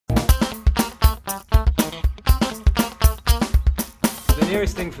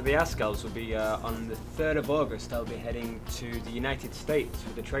nearest thing for the Azkals will be on the 3rd of August. They'll be heading to the United States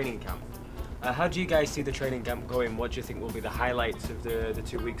for the training camp. How do you guys see the training camp going? What do you think will be the highlights of the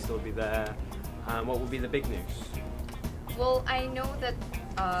 2 weeks they'll be there? What will be the big news? Well, I know that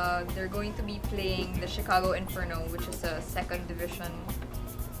they're going to be playing the Chicago Inferno, which is a second division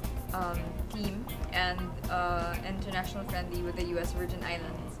team, and international friendly with the US Virgin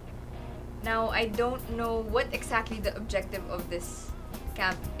Islands. Now, I don't know what exactly the objective of this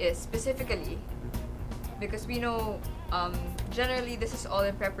camp is specifically, because we know generally this is all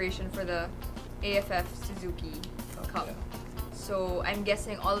in preparation for the AFF Suzuki Cup. So I'm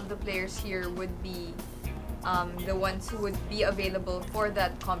guessing all of the players here would be the ones who would be available for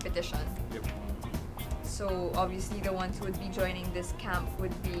that competition. Yep. So obviously the ones who would be joining this camp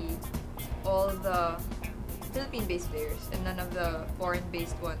would be all the Philippine-based players, and none of the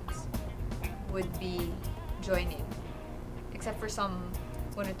foreign-based ones would be joining, except for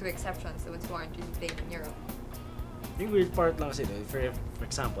one or two exceptions, the ones who aren't really playing in Europe. Yung weird part lang kasi, for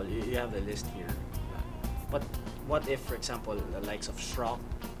example, you have the list here. But what if, for example, the likes of Schrock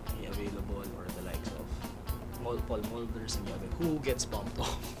be available, or the likes of Paul Mulders and the other, who gets bumped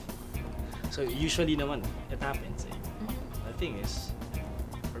off? So usually naman, it happens. Eh. The thing is,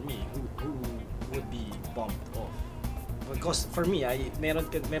 for me, who would be bumped off? Because for me, merong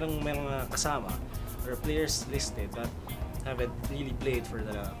kasama or players listed that haven't really played for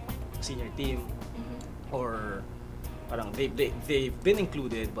the senior team, or parang they've been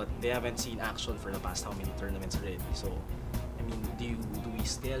included but they haven't seen action for the past how many tournaments already. So I mean, do we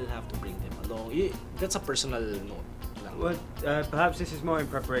still have to bring them along? That's a personal note. Well, perhaps this is more in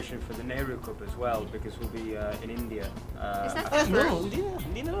preparation for the Nehru Cup as well, because we'll be in India. Is that no,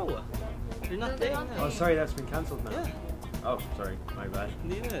 hindi na raw. They're not playing now. Oh, sorry, that's been cancelled now. Yeah. Oh, sorry, my bad.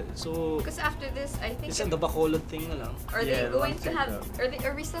 Hindi na. So Because after this, I think. it's the Bacolod thing na lang. Are Yeah, they the going Long to Tank have? Cup.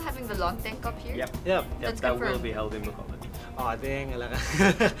 Are we still having the Long Tank Cup here? Yep. Yep. That's That will confirmed. be held in Bacolod. Oh, dang, alaka.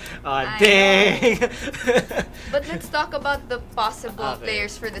 Oh, I dang. But let's talk about the possible Okay.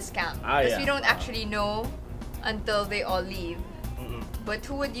 players for this camp, Ah, because yeah. we don't actually know until they all leave. But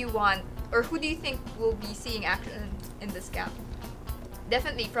who would you want, or who do you think will be seeing action in this camp?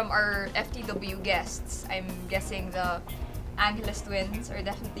 Definitely from our FTW guests, I'm guessing the Angeles twins are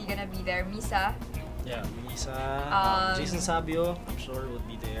definitely gonna be there. Misa, Yeah, Misa, Jason Sabio, I'm sure would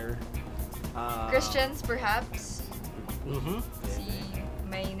be there. Christians perhaps. Si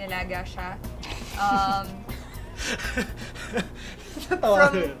may nilaga siya.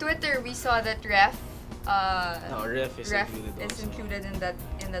 From Twitter, we saw that Ref Ref is included in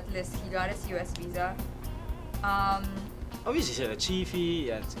that list. He got his US visa. Obviously sila Chiefy,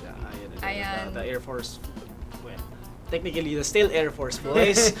 yan sila. Ayan. The Air Force. Well, technically the still Air Force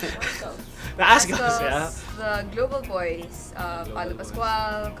boys. The Azkals, yeah. The Global Boys, Palo Boys.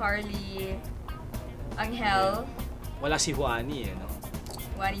 Pascual, Carly, Angel. Wala si Juani, no?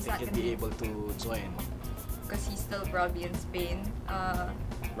 Juani's I not think gonna he'd be be, able to join. because he's still probably in Spain.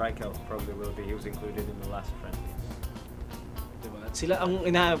 Reichelt probably will be. He was included in the last friendlies. Diba? Sila, ang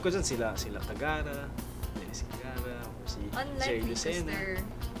inahanap ko dyan, sila Tagara, Dennis Tagara, or si Unlikely Jerry because Lucena. they're...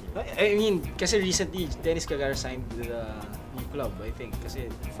 I mean, kasi recently, Dennis Tagara signed to the new club, I think. Kasi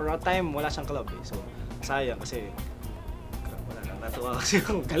for a time, wala siyang club eh. So, sayang kasi wala lang. Natuwa kasi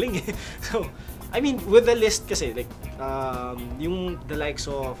yung galing eh. So, I mean, with the list kasi, like, yung the likes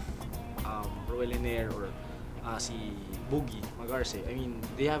of Roeliner or si Boogie Magarse, I mean,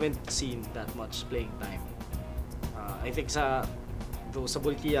 they haven't seen that much playing time. I think sa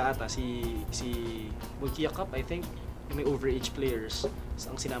Bulkia ata, si Bulkia Cup, I think, yung may overage players,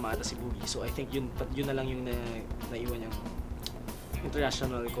 ang sinama ata si Boogie. So I think yun na lang yung naiwan yung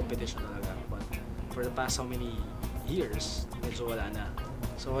international competition talaga. But for the past how many years, medyo wala na.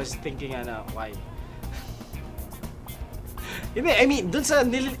 So I was thinking why? I mean, dun sa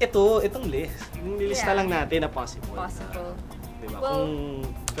itong list, nilista lang natin na possible. Possible. Diba? Well, Kung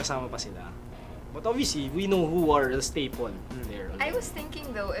kasama pa sila. But obviously, we know who are the staple there. I was thinking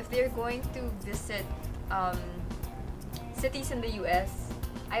though, if they're going to visit cities in the US,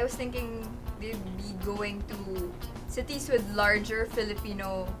 I was thinking they'd be going to cities with larger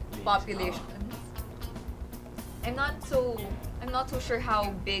Filipino populations. I'm not so sure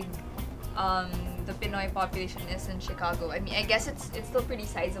how big the Pinoy population is in Chicago. I mean, I guess it's still pretty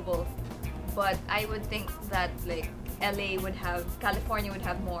sizable, but I would think that like LA would have, California would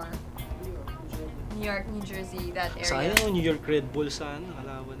have more. New York, New Jersey, that area. Sayang New York Red Bull sa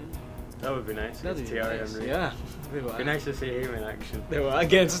kalaban nila. That would be nice. That would It's be Thierry nice. Henry. Yeah. Diba? Be nice to see him in action. Diba?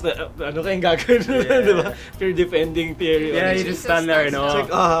 Against the, ano kayong gagawin? Yeah. Diba? If you're defending Thierry. Yeah, Henry. you just stand there and It's all. like,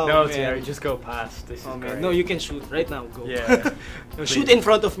 oh, no, man. Thierry, just go past. This is Oh great. man, no, you can shoot right now. Go. Yeah. No, shoot in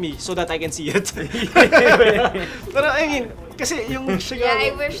front of me so that I can see it. Pero I mean, kasi yung Chicago.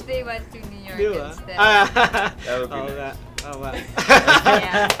 Yeah, I wish they went to New York Diba? instead. That would be Oo nice. nga. Tama.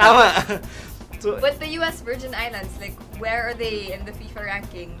 Yeah. Tama. So, But the US Virgin Islands, like, where are they in the FIFA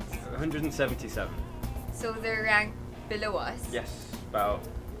rankings? 177. So they're ranked below us. Yes, about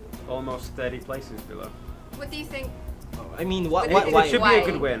almost 30 places below. What do you think? I mean, What why? do you It why? think should be a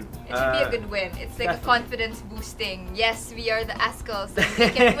good win. It should be a good win. It's like a definitely. confidence boosting. Yes, we are the Azkals, and we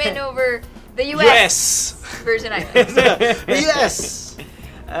can win over the US Yes. Virgin Islands. Yes.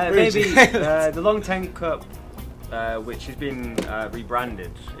 Maybe Virgin. the Long Tank Cup, which has been rebranded.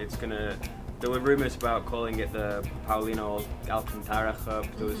 It's gonna. There were rumors about calling it the Paulino Alcantara Cup.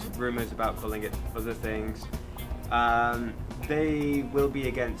 There was rumors about calling it other things. They will be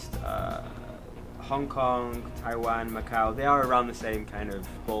against Hong Kong, Taiwan, Macau. They are around the same kind of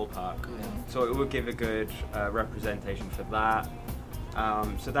ballpark, so it would give a good representation for that.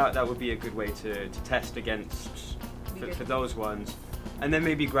 So that would be a good way to test against for those ones, and then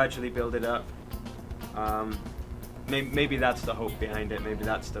maybe gradually build it up. Maybe that's the hope behind it. Maybe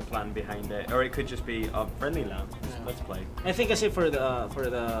that's the plan behind it, or it could just be a friendly now. Let's play. I think kasi for the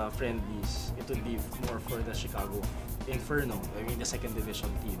friendlies, it would be more for the Chicago Inferno. I mean the second division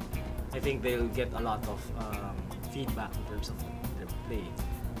team. I think they'll get a lot of feedback in terms of their play.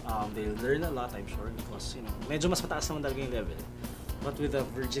 They'll learn a lot, I'm sure, because you know medyo mas mataas naman talaga yung level. But with the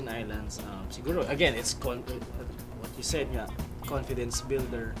Virgin Islands, siguro again it's what you said nga, confidence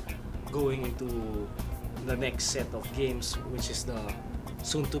builder going into the next set of games, which is the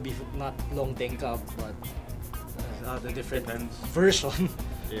soon to be not Long Tank Cup but the different Depends. version,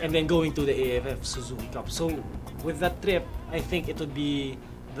 Yeah. and then going to the AFF Suzuki Cup. So with that trip, I think it would be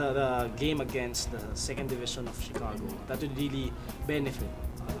the game against the second division of Chicago that would really benefit.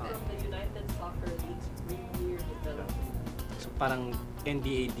 From the United Soccer League's Premier Development. So parang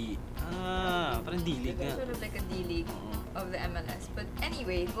NDAD. Parang D-League nga. Sort of like a D-League of the MLS. But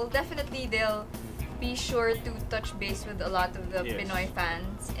anyway, well, definitely they'll be sure to touch base with a lot of the Yes. Pinoy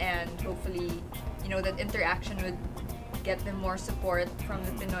fans, and hopefully, you know, that interaction would get them more support from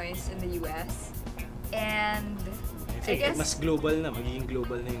the Pinoys in the US. And I think guess mas global na, magiging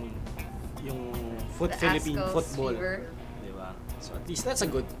global na yung the Philippine Azkals football. fever. Diba? So at least that's a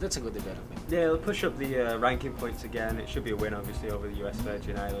good development. Yeah, it'll push up the ranking points again. It should be a win, obviously, over the US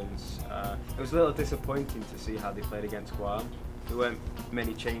Virgin Islands. It was a little disappointing to see how they played against Guam. There weren't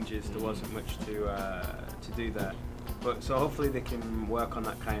many changes. There wasn't much to do there. But so hopefully they can work on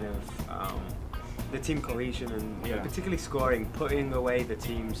that kind of the team cohesion and you know, Yeah. particularly scoring, putting away the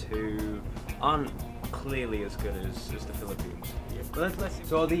teams who aren't clearly as good as the Philippines. But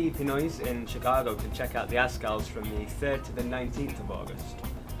so all the Pinoys in Chicago can check out the Azkals from the 3rd to the 19th of August.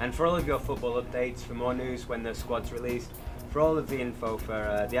 And for all of your football updates, for more news when the squad's released, for all of the info for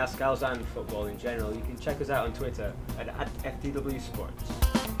the Azkals and football in general, you can check us out on Twitter at FTW Sports.